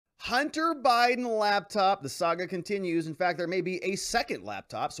Hunter Biden laptop. The saga continues. In fact, there may be a second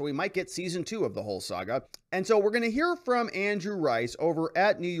laptop, so we might get season 2 of the whole saga. And so we're going to hear from Andrew Rice over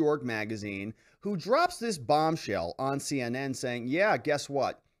at New York Magazine, who drops this bombshell on CNN saying, yeah, guess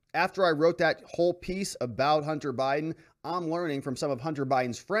what? After I wrote that whole piece about Hunter Biden, I'm learning from some of Hunter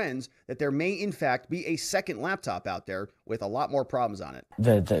Biden's friends that there may, in fact, be a second laptop out there with a lot more problems on it.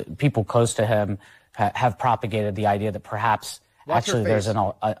 The people close to him have propagated the idea that perhaps actually there's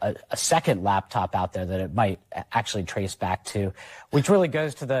a second laptop out there that it might actually trace back to, which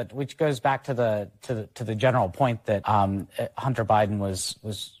goes back to the general point that Hunter Biden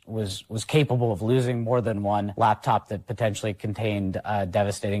was capable of losing more than one laptop that potentially contained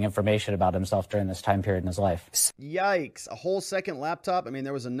devastating information about himself during this time period in his life. Yikes. A whole second laptop. I mean,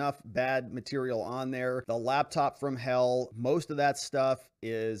 there was enough bad material on there. The laptop from hell, most of that stuff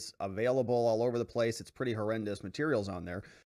is available all over the place. It's pretty horrendous materials on there.